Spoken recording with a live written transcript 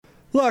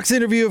Locke's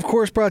interview, of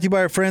course, brought to you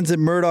by our friends at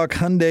Murdoch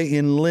Hyundai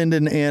in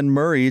Linden and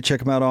Murray. Check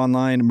them out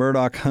online,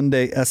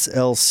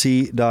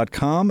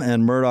 murdochhyundaislc.com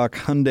and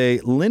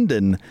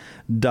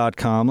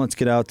murdochhyundailinden.com. Let's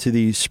get out to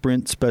the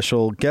Sprint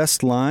special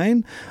guest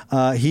line.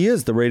 He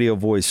is the radio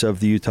voice of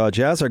the Utah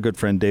Jazz, our good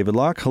friend David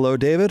Locke. Hello,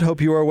 David.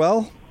 Hope you are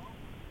well.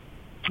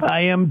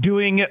 I am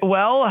doing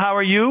well. How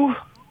are you?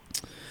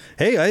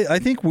 Hey, I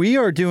think we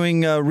are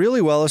doing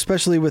really well,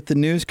 especially with the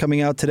news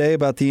coming out today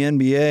about the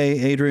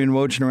NBA. Adrian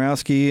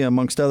Wojnarowski,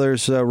 amongst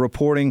others,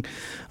 reporting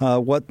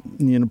what,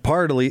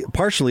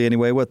 partially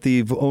anyway, what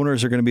the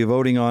owners are going to be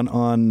voting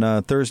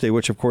on Thursday,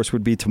 which of course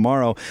would be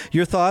tomorrow.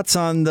 Your thoughts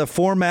on the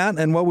format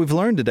and what we've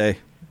learned today?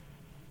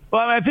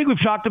 Well, I think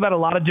we've talked about a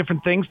lot of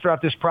different things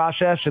throughout this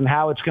process and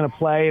how it's going to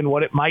play and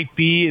what it might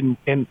be and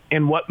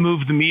what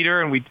moved the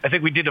meter. And I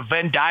think we did a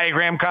Venn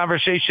diagram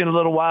conversation a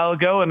little while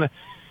ago. And,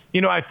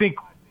 I think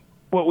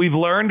what we've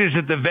learned is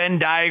that the Venn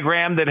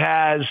diagram that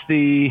has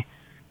the,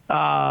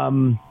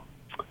 one,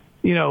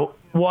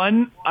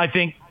 I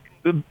think,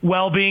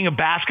 well-being of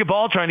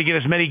basketball, trying to get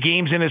as many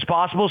games in as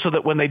possible so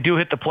that when they do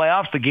hit the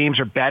playoffs, the games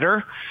are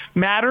better,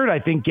 mattered. I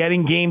think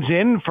getting games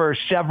in for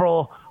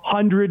several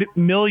 $100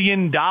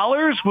 million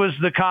was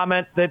the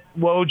comment that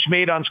Woj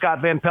made on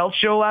Scott Van Pelt's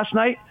show last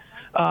night.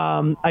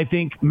 I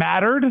think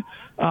mattered.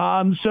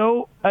 And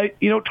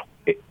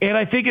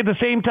I think at the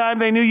same time,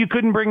 they knew you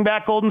couldn't bring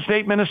back Golden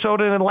State,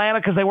 Minnesota, and Atlanta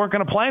because they weren't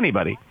going to play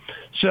anybody.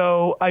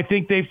 So I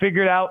think they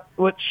figured out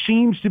what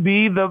seems to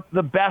be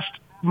the best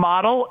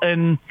model,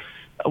 and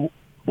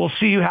we'll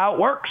see how it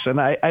works. And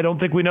I don't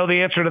think we know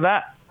the answer to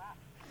that.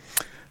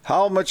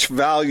 How much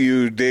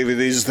value,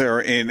 David, is there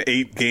in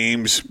 8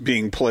 games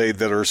being played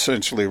that are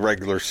essentially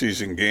regular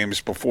season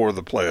games before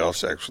the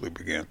playoffs actually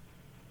begin?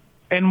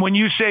 And when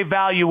you say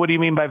value, what do you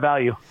mean by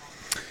value?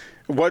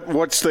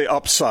 What's the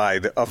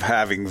upside of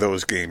having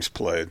those games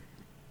played?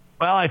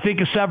 Well, I think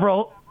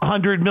several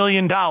 $100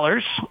 million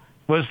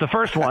was the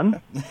first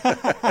one,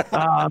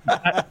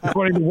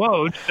 according to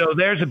Woj. So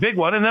there's a big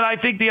one. And then I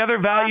think the other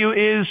value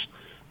is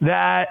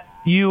that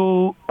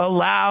you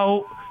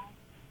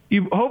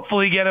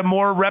hopefully get a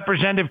more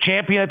representative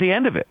champion at the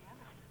end of it.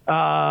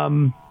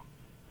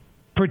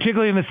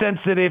 Particularly in the sense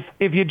that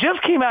if you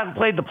just came out and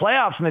played the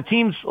playoffs and the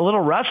team's a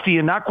little rusty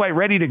and not quite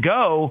ready to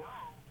go,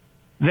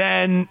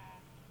 then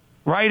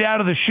right out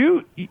of the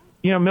chute,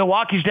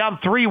 Milwaukee's down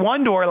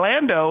 3-1 to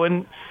Orlando,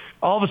 and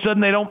all of a sudden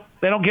they don't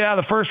get out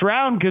of the first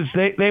round because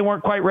they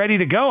weren't quite ready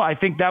to go. I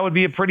think that'd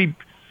be a pretty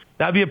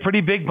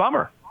big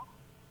bummer.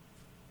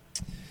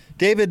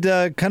 David,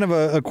 kind of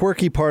a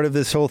quirky part of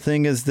this whole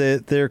thing is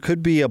that there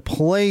could be a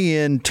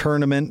play-in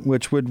tournament,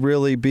 which would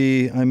really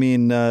be,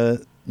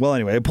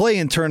 a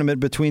play-in tournament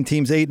between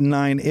teams 8 and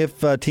 9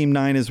 if Team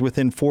 9 is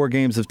within 4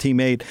 games of Team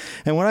 8.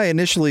 And when I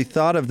initially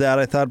thought of that,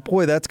 I thought,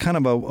 boy, that's kind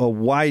of a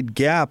wide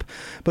gap.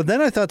 But then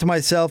I thought to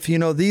myself,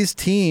 these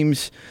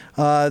teams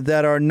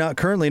that are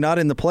currently not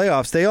in the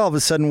playoffs, they all of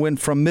a sudden went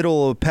from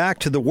middle of the pack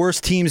to the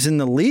worst teams in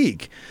the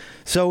league.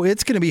 So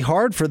it's going to be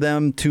hard for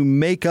them to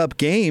make up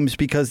games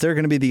because they're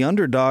going to be the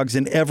underdogs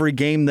in every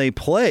game they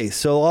play.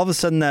 So all of a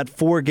sudden that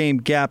 4-game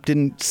gap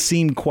didn't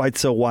seem quite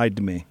so wide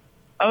to me.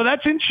 Oh,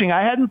 that's interesting.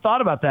 I hadn't thought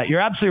about that. You're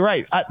absolutely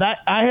right.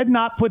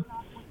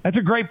 That's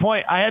a great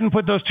point. I hadn't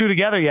put those two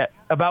together yet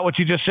about what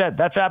you just said.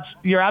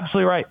 You're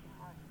absolutely right.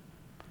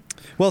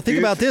 Well, think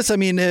about this.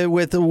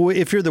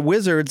 If you're the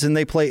Wizards and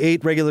they play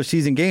 8 regular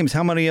season games,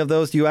 how many of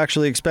those do you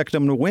actually expect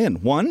them to win?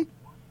 1?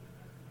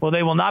 Well,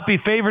 they will not be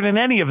favored in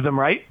any of them,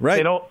 right? Right.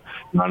 They don't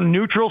on a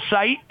neutral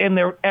site, and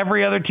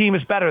every other team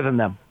is better than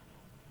them.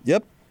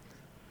 Yep.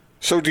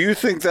 So do you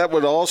think that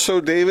would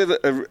also, David,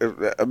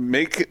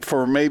 make it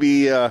for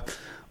maybe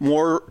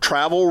more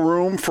travel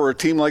room for a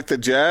team like the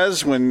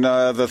Jazz when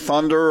the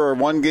Thunder are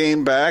 1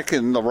 game back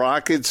and the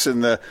Rockets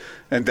and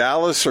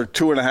Dallas are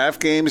 2.5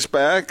 games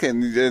back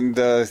and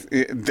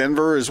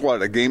Denver is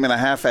a game and a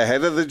half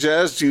ahead of the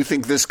Jazz? Do you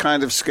think this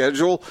kind of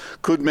schedule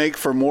could make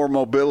for more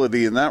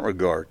mobility in that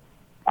regard?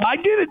 I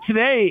did it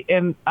today,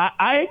 and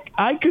I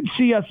could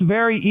see us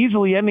very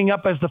easily ending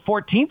up as the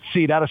 14th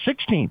seed out of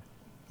 16.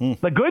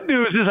 The good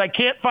news is I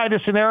can't find a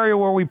scenario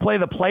where we play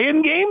the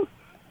play-in game,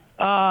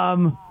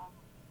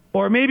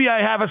 or maybe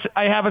I have us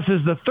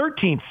as the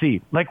 13th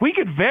seed. Like, we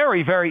could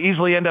very, very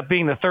easily end up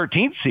being the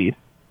 13th seed.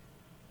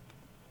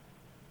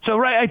 So,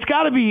 right, it's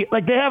got to be,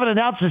 like, they haven't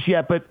announced this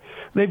yet, but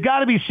they've got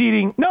to be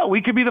seeding. No,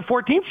 we could be the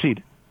 14th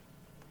seed.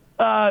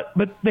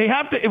 But they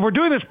have to, if we're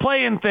doing this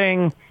play-in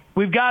thing,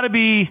 we've got to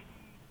be.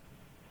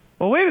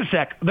 Well, wait a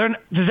sec.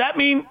 Does that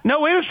mean?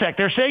 No, wait a sec.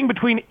 They're saying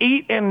between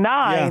 8 and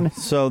 9. Yeah,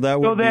 so that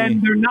would be. So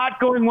then they're not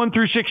going 1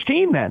 through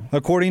 16 then.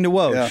 According to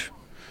Woj. Yeah.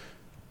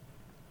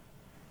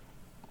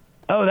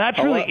 Oh, that's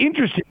really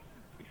interesting.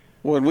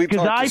 When we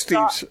talked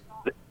to Steve.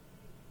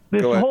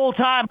 This whole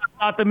time, I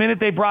thought the minute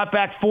they brought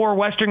back 4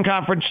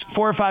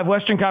 or 5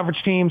 Western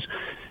Conference teams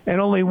and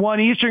only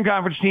 1 Eastern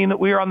Conference team, that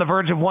we were on the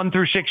verge of 1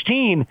 through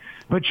 16.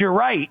 But you're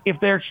right.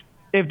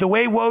 If the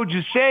way Woj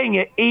is saying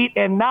it, 8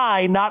 and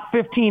 9, not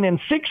 15 and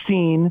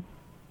 16,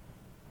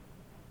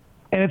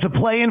 and it's a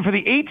play-in for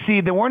the 8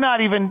 seed, then we're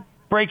not even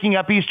breaking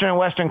up Eastern and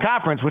Western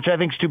Conference, which I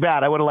think is too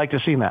bad. I would have liked to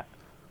have seen that.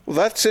 Well,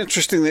 that's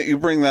interesting that you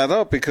bring that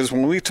up, because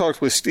when we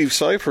talked with Steve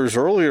Cyphers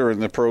earlier in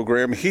the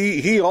program,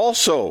 he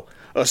also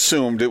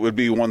assumed it would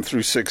be 1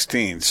 through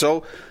 16.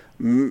 So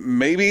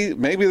maybe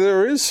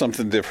there is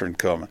something different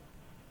coming.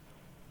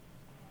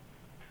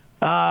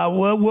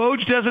 Well,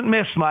 Woj doesn't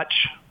miss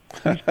much.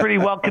 He's pretty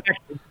well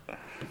connected.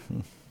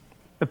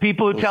 The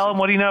people who tell him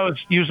what he knows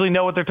usually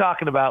know what they're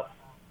talking about.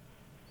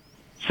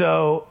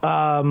 So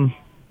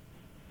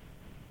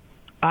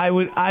I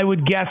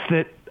would guess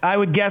that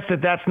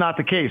that's not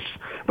the case.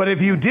 But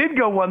if you did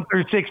go 1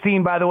 through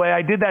 16, by the way,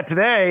 I did that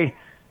today,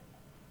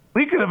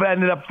 we could have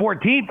ended up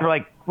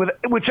 14th,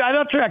 which I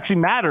don't think actually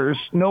matters.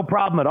 No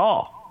problem at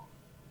all.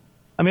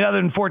 I mean,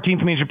 other than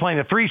 14th means you're playing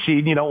a 3 seed,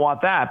 and you don't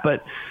want that.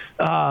 But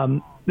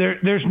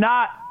there's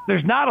not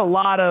a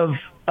lot of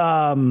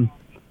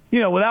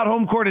without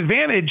home court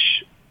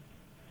advantage,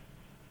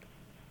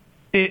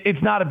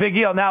 it's not a big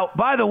deal. Now,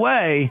 by the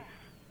way,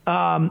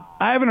 I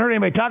haven't heard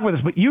anybody talk about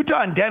this, but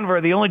Utah and Denver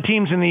are the only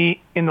teams in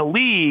the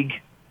league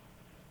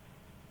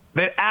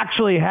that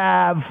actually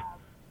have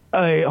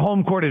a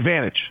home court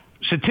advantage.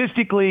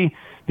 Statistically,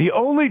 the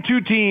only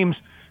 2 teams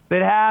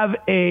that have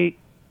a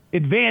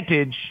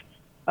advantage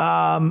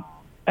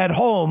at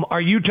home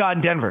are Utah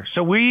and Denver.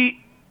 So we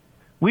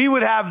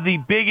would have the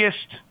biggest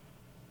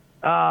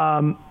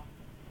step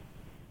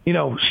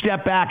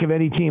back of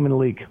any team in the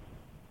league.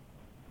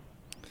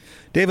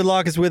 David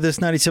Locke is with us,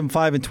 97.5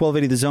 and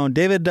 1280 The Zone.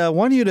 David, I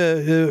want you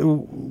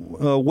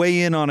to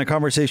weigh in on a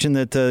conversation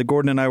that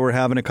Gordon and I were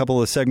having a couple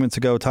of segments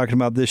ago, talking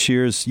about this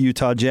year's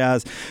Utah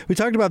Jazz. We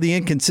talked about the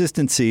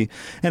inconsistency,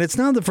 and it's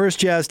not the first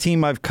Jazz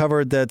team I've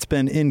covered that's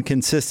been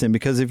inconsistent,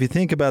 because if you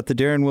think about the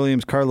Darren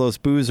Williams, Carlos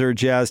Boozer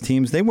Jazz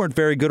teams, they weren't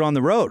very good on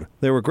the road.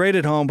 They were great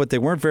at home, but they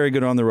weren't very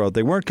good on the road.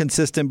 They weren't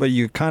consistent, but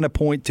you kind of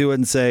point to it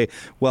and say,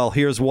 well,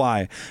 here's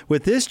why.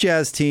 With this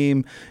Jazz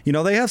team,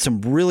 they have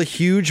some really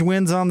huge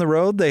wins on the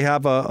road. They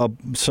have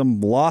some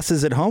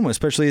losses at home,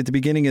 especially at the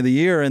beginning of the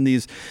year, and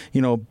these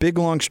big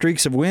long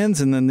streaks of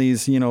wins, and then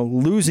these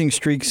losing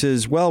streaks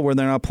as well where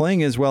they're not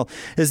playing as well.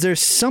 Is there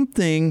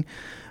something,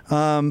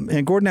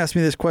 and Gordon asked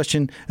me this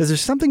question, is there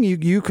something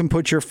you can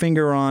put your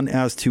finger on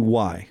as to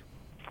why?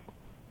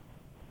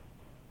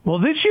 Well,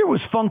 this year was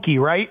funky,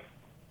 right?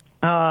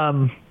 We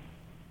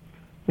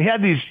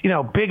had these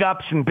big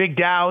ups and big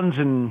downs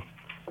and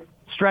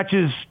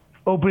stretches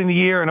opening the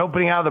year and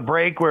opening out of the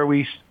break where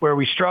we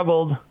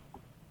struggled.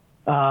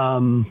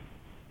 And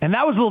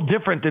that was a little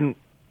different than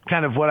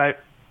kind of what I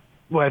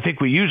think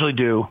we usually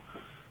do.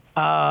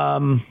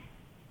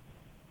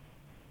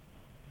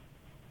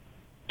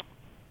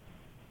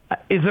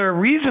 Is there a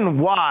reason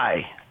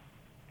why?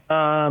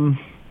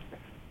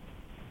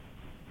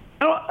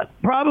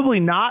 Probably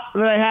not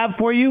that I have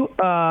for you.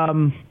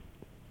 I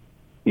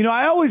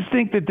always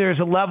think that there's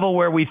a level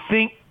where we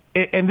think,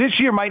 and this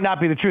year might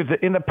not be the truth.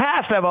 In the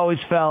past, I've always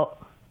felt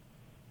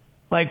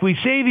like we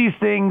say these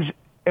things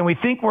and we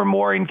think we're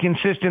more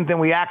inconsistent than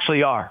we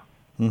actually are,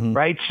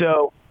 right?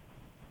 So,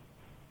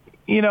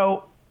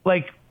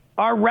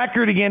 our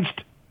record against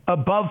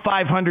above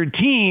 500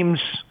 teams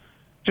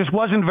just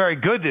wasn't very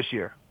good this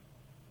year.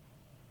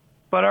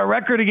 But our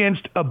record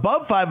against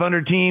above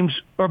 500 teams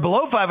or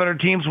below 500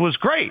 teams was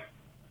great.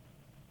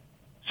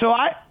 So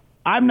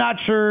I'm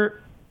not sure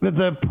that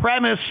the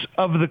premise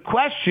of the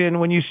question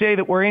when you say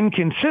that we're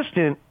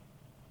inconsistent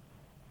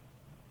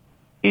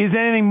is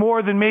anything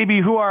more than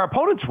maybe who our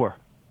opponents were.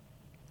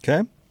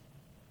 Okay.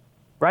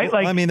 Right?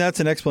 Well, that's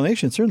an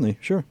explanation, certainly.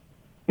 Sure.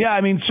 Yeah,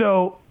 in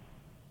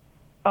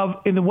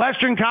the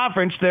Western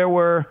Conference, there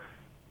were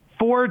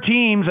 4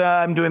 teams.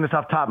 I'm doing this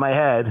off the top of my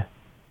head.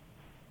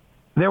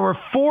 There were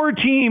 4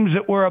 teams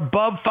that were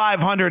above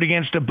 500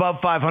 against above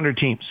 500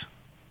 teams.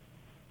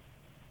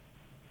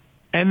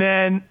 And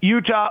then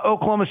Utah,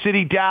 Oklahoma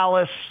City,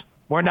 Dallas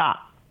were not.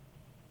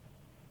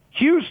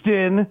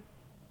 Houston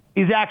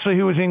is actually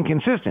who was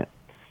inconsistent.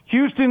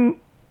 Houston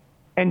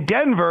and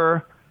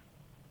Denver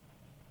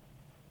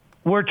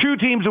were 2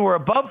 teams that were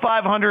above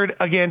 500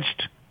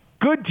 against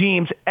good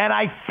teams, and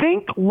I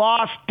think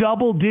lost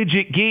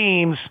double-digit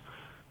games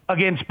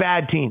against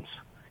bad teams.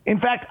 In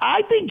fact,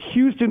 I think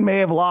Houston may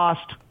have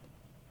lost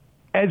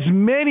as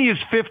many as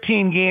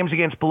 15 games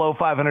against below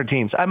 500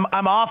 teams. I'm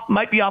off,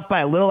 might be off by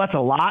a little. That's a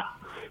lot.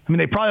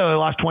 They probably only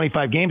lost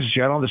 25 games this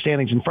year. I don't have the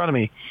standings in front of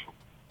me.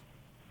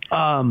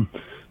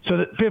 So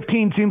that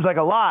 15 seems like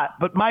a lot.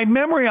 But my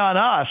memory on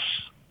us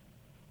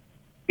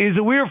is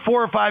that we were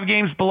 4 or 5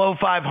 games below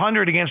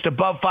 500 against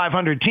above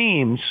 500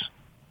 teams,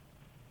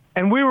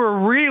 and we were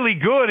really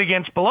good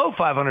against below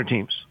 500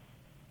 teams,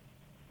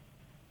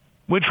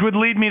 which would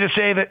lead me to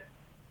say that,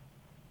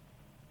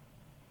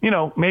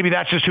 maybe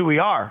that's just who we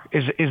are,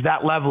 is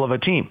that level of a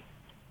team.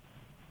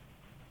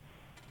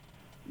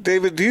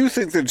 David, do you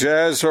think the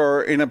Jazz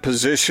are in a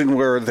position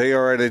where they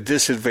are at a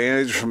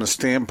disadvantage from the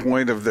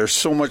standpoint of there's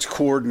so much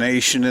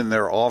coordination in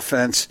their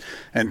offense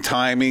and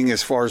timing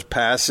as far as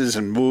passes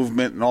and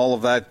movement and all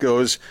of that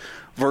goes,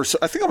 versus,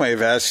 I think I may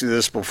have asked you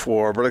this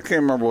before, but I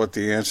can't remember what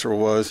the answer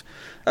was,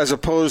 as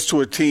opposed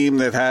to a team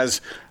that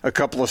has a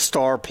couple of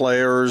star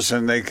players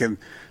and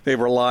they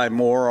rely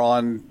more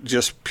on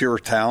just pure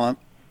talent?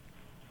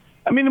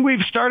 I mean,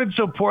 we've started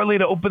so poorly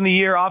to open the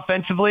year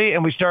offensively,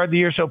 and we started the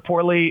year so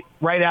poorly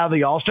right out of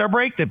the All-Star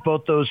break that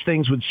both those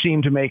things would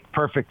seem to make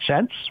perfect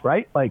sense,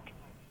 right? Like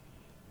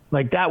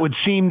that would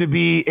seem to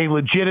be a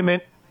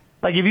legitimate.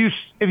 Like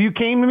if you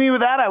came to me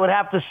with that, I would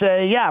have to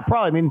say, yeah,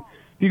 probably. I mean,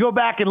 if you go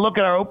back and look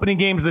at our opening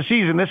games of the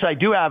season, this I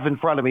do have in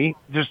front of me.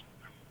 Just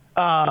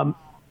our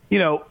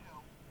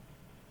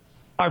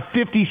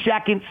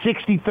 52nd,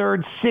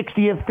 63rd,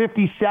 60th,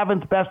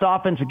 57th best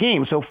offensive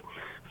game. So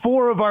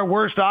 4 of our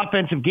worst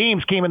offensive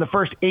games came in the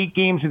first 8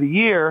 games of the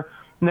year,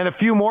 and then a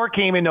few more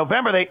came in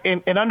November.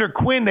 And under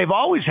Quinn, they've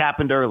always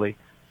happened early.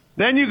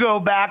 Then you go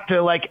back to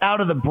out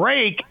of the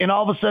break, and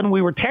all of a sudden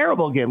we were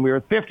terrible again. We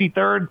were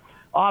 53rd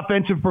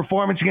offensive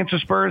performance against the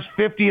Spurs,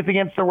 50th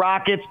against the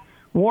Rockets,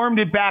 warmed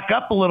it back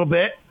up a little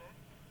bit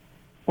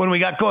when we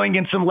got going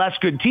against some less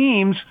good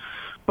teams.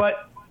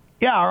 But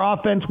yeah, our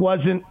offense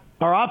wasn't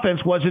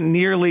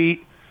nearly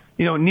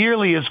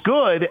as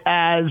good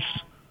as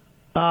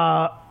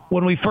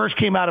when we first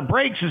came out of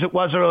breaks as it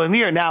was early in the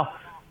year. Now,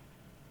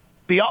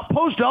 the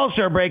post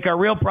All-Star break, our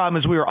real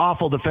problem is we were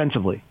awful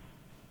defensively.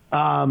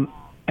 And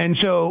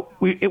so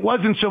it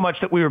wasn't so much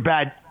that we were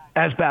bad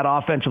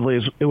offensively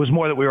as it was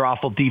more that we were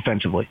awful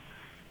defensively.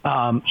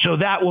 So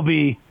that will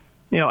be,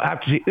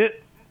 have to see.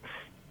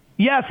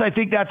 Yes, I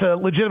think that's a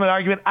legitimate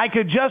argument. I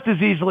could just as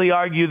easily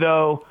argue,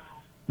 though,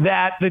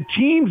 that the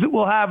teams that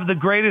will have the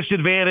greatest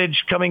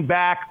advantage coming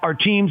back are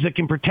teams that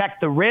can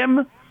protect the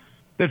rim,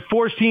 that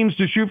force teams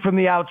to shoot from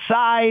the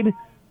outside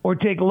or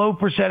take low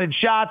percentage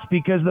shots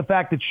because of the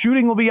fact that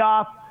shooting will be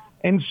off.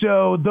 And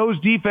so those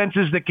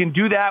defenses that can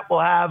do that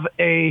will have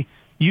a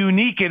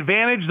unique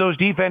advantage. Those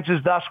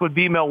defenses thus would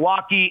be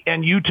Milwaukee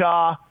and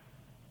Utah.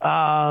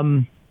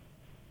 And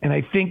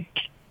I think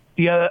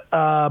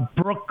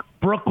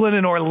Brooklyn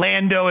and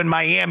Orlando and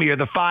Miami are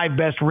the 5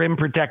 best rim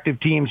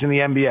protective teams in the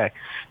NBA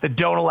that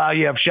don't allow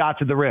you to have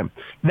shots at the rim.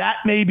 That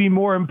may be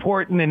more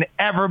important than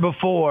ever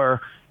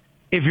before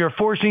if you're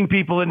forcing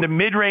people into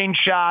mid-range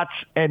shots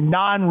and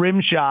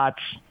non-rim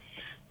shots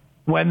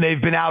when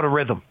they've been out of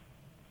rhythm.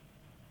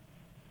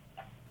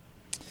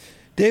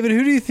 David,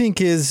 who do you think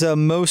is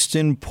most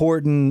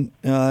important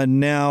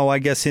now, I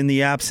guess, in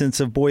the absence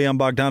of Bojan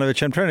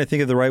Bogdanovic? I'm trying to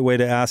think of the right way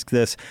to ask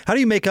this. How do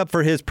you make up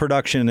for his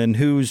production, and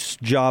whose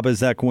job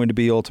is that going to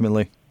be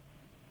ultimately?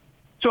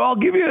 So I'll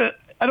give you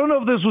I don't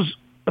know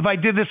if I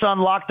did this on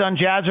Locked on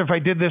Jazz or if I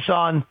did this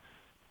on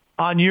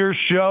your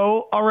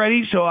show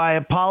already, so I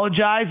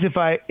apologize if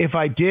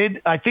I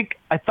did. I think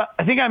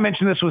I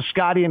mentioned this with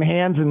Scotty and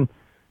Hans, and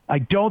I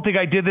don't think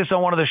I did this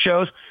on one of the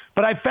shows,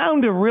 but I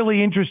found a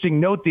really interesting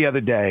note the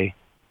other day.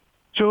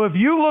 So if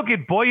you look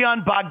at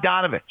Bojan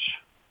Bogdanovic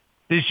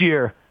this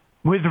year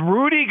with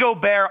Rudy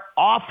Gobert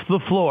off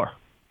the floor,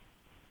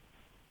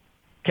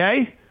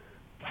 okay,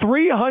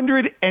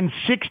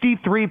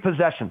 363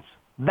 possessions.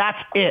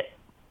 That's it.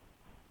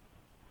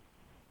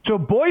 So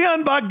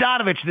Bojan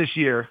Bogdanovic this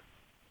year,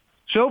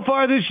 so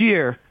far this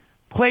year,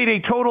 played a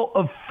total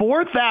of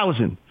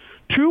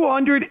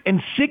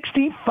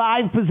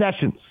 4,265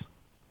 possessions,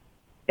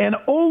 and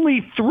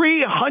only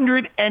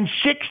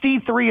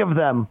 363 of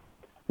them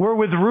were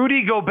with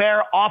Rudy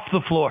Gobert off the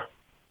floor.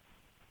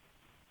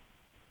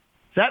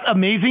 Is that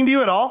amazing to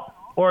you at all?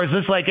 Or is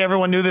this like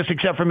everyone knew this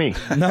except for me?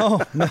 No,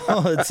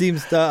 it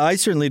seems I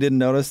certainly didn't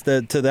notice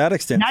that to that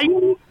extent.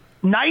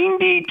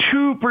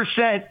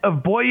 92%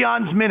 of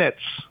Bojan's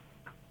minutes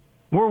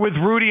were with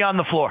Rudy on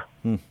the floor.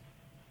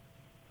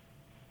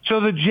 So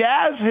the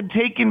Jazz had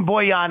taken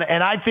Bojan,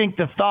 and I think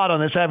the thought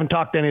on this, I haven't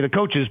talked to any of the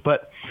coaches,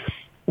 but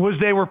was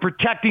they were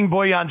protecting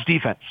Bojan's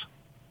defense.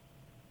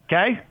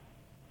 Okay?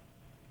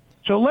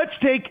 So let's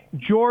take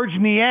George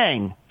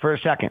Niang for a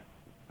second,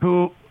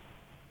 who,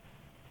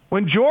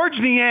 when George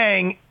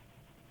Niang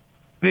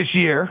this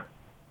year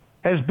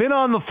has been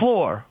on the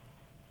floor,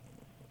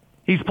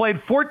 he's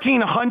played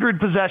 1,400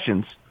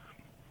 possessions.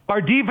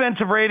 Our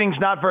defensive rating's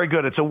not very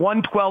good. It's a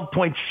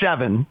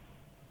 112.7,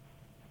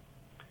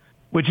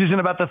 which is in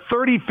about the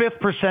 35th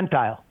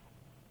percentile.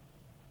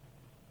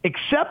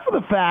 Except for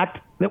the fact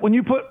that when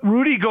you put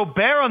Rudy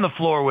Gobert on the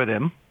floor with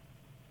him,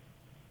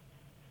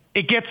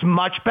 it gets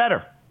much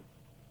better.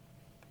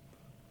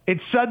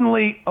 It's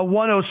suddenly a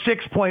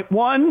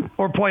 106.1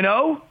 or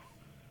 0.0.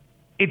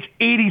 It's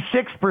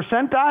 86th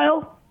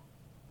percentile.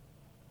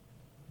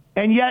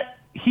 And yet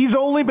he's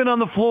only been on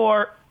the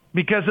floor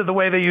because of the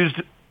way they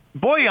used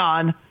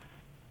Bojan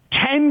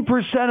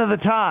 10% of the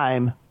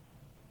time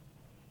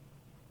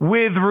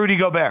with Rudy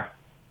Gobert.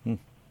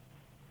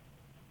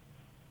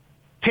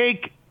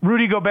 Take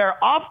Rudy Gobert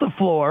off the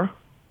floor,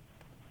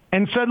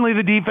 and suddenly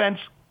the defense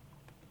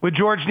with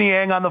George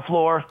Niang on the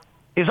floor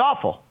is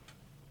awful.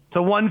 It's a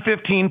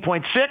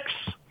 115.6.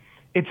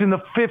 It's in the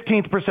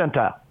 15th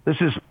percentile. This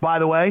is, by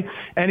the way,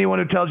 anyone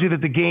who tells you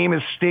that the game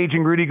is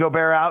staging Rudy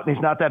Gobert out and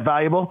he's not that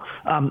valuable,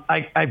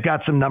 I've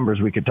got some numbers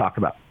we could talk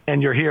about,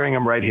 and you're hearing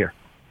them right here.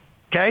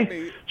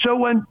 Okay? So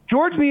when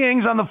George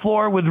Niang's on the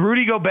floor with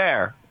Rudy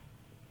Gobert,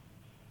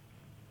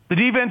 the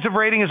defensive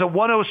rating is a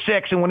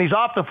 106, and when he's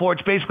off the floor,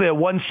 it's basically a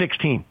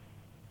 116.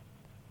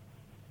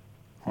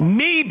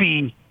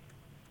 Maybe,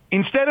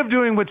 instead of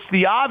doing what's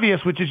the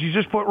obvious, which is you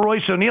just put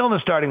Royce O'Neal in the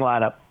starting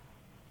lineup,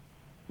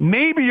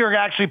 maybe you're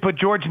actually put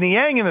George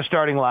Niang in the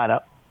starting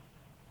lineup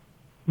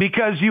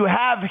because you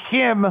have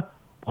him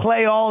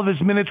play all of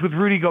his minutes with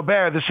Rudy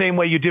Gobert the same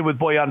way you did with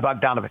Bojan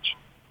Bogdanovic.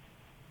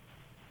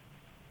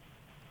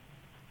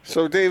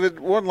 So, David,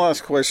 one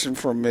last question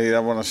from me. I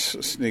want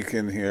to sneak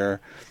in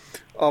here.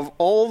 Of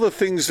all the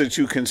things that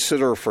you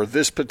consider for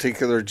this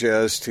particular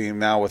Jazz team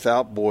now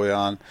without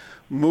Bojan,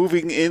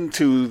 moving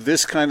into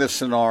this kind of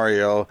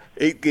scenario,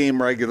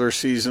 8-game regular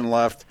season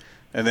left,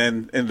 and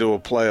then into a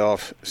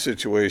playoff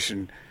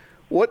situation,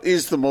 what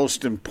is the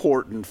most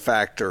important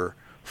factor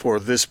for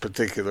this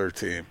particular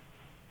team?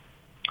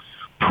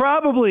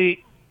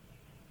 Probably,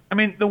 I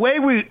mean, the way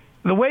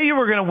you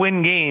were going to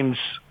win games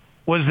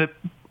was that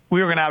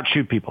we were going to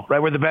outshoot people,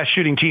 right? We're the best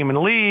shooting team in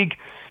the league.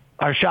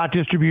 Our shot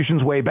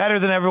distribution's way better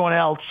than everyone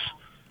else.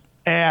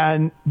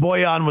 And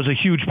Bojan was a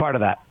huge part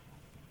of that.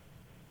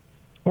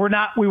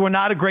 We were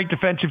not a great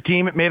defensive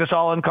team. It made us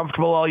all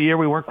uncomfortable all year.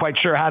 We weren't quite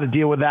sure how to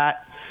deal with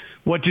that,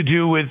 what to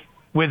do with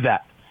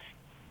that.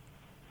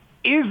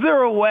 Is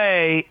there a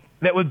way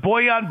that with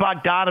Bojan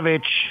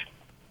Bogdanovic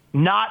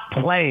not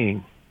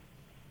playing,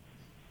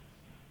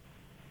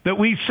 that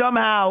we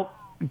somehow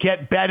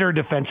get better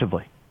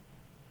defensively?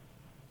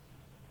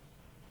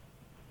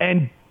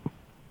 And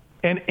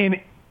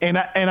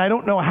I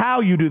don't know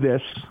how you do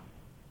this,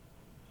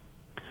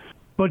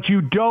 but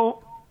you don't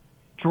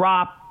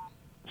drop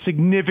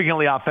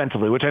significantly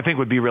offensively, which I think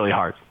would be really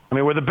hard. I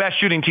mean, we're the best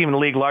shooting team in the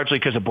league largely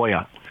because of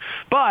Bojan.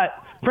 But,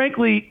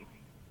 frankly,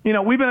 we've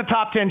been a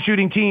top 10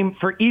 shooting team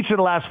for each of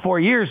the last 4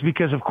 years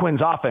because of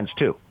Quinn's offense,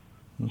 too.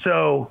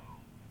 So,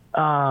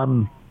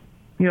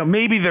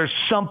 maybe there's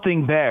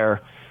something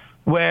there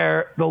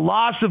where the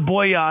loss of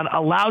Bojan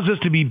allows us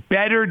to be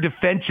better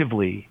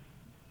defensively,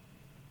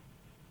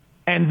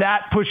 and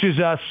that pushes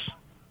us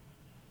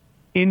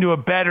into a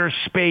better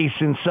space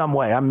in some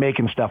way. I'm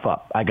making stuff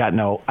up. I got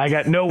no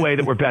way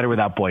that we're better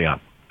without Bojan.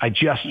 I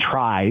just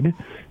tried.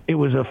 It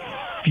was a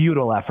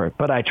futile effort,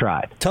 but I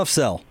tried. Tough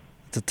sell.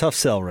 It's a tough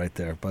sell right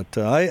there, but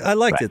I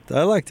liked it.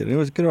 I liked it. It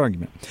was a good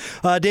argument.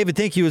 David,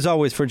 thank you as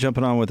always for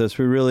jumping on with us.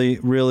 We really,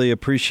 really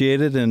appreciate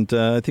it, and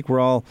I think we're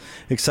all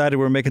excited.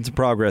 We're making some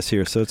progress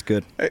here, so it's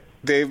good. Hey,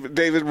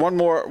 David, one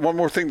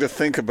more thing to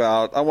think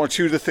about. I want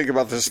you to think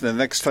about this the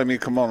next time you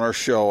come on our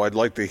show. I'd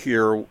like to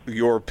hear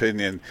your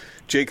opinion.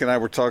 Jake and I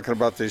were talking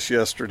about this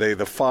yesterday,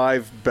 the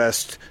 5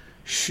 best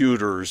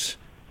shooters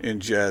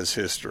in Jazz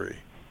history.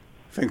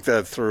 Think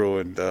that through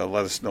and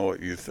let us know what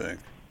you think.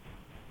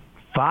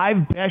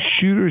 5 best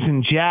shooters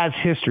in Jazz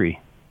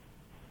history.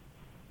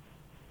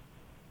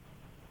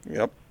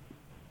 Yep.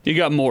 You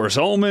got Morris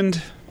Almond.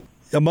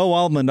 Mo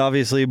Almond,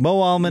 obviously. Mo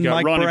Almond,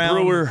 Mike Ronnie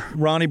Brown. Brewer.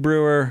 Ronnie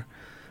Brewer.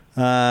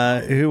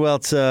 Who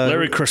else?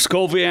 Larry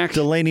Kraskowiak.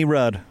 Delaney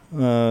Rudd,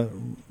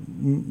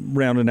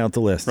 rounding out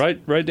the list.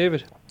 Right,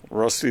 David?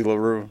 Rusty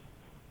LaRue.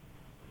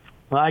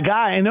 Well,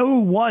 I know who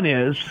one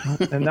is,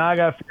 and now I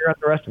got to figure out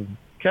the rest of them.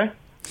 Okay?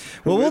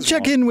 Well, we'll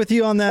check in with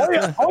you on that.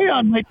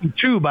 Bojan might be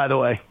 2, by the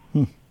way.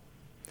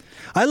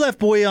 I left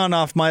Bojan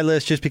off my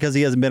list just because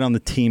he hasn't been on the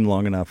team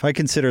long enough. I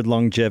considered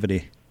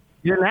longevity.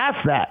 You didn't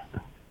ask that.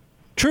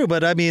 True,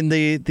 but I mean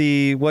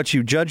the what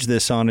you judge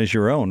this on is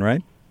your own,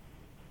 right?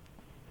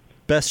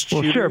 Best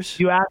shooters. Well, sure.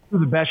 You ask who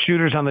the best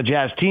shooters on the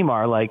Jazz team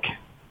are, like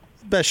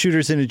best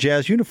shooters in a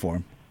Jazz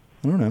uniform.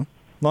 I don't know.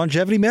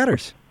 Longevity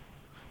matters.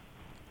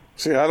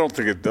 See, I don't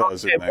think it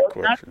does in that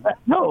question.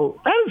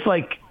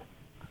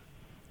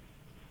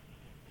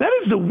 That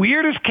is the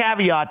weirdest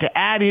caveat to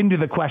add into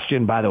the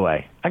question, by the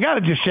way. I got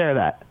to just share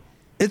that.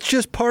 It's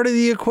just part of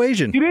the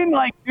equation. You didn't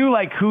do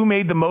who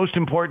made the most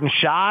important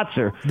shots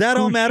or that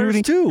all matters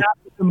too.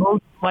 The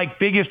most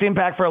biggest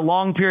impact for a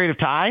long period of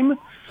time.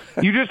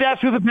 You just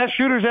asked who the best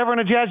shooters ever in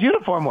a Jazz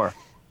uniform were.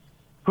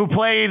 Who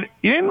played?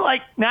 You didn't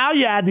now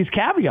you add these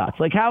caveats.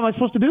 How am I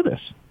supposed to do this?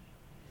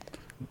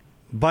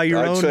 By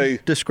your own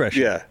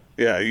discretion.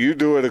 Yeah. You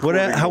do it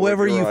according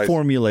however to you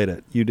formulate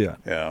it. You do it.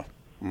 Yeah.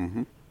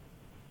 Mm-hmm.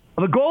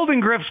 Well, the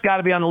Golden Griff's got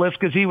to be on the list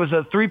because he was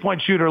a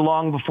 3-point shooter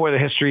long before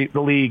the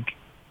league,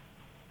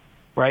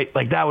 right?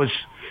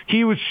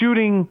 He was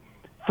shooting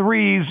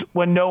threes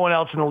when no one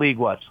else in the league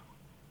was.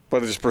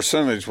 But his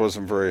percentage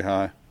wasn't very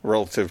high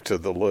relative to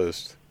the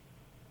list.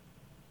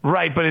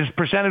 Right, but his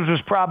percentage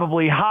was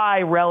probably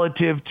high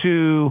relative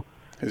to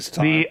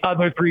the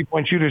other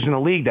 3-point shooters in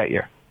the league that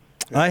year.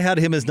 I had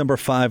him as number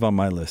 5 on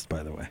my list,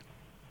 by the way.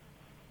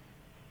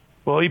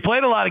 Well, he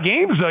played a lot of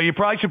games, though. You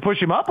probably should push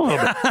him up a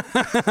little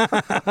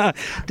bit.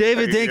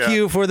 David, thank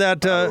you for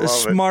that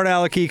smart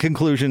alecky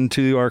conclusion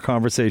to our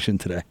conversation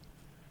today.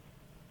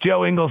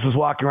 Joe Ingles is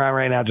walking around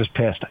right now just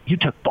pissed. You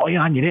took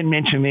Bojan. You didn't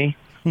mention me.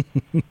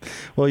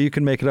 Well, you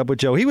can make it up with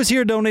Joe. He was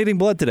here donating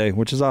blood today,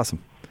 which is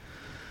awesome.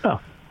 Oh,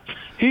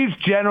 he's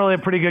generally a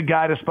pretty good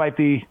guy despite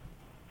the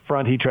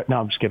front he tried. No,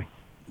 I'm just kidding.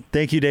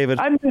 Thank you, David.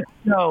 I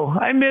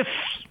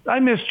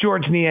miss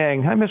George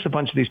Niang. I miss a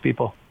bunch of these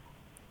people.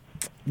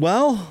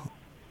 Well,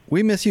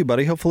 we miss you,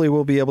 buddy. Hopefully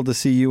we'll be able to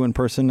see you in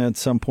person at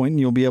some point, and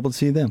you'll be able to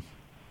see them.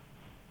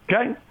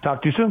 Okay.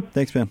 Talk to you soon.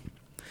 Thanks, man.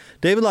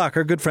 David Locke,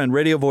 our good friend,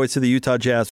 radio voice of the Utah Jazz.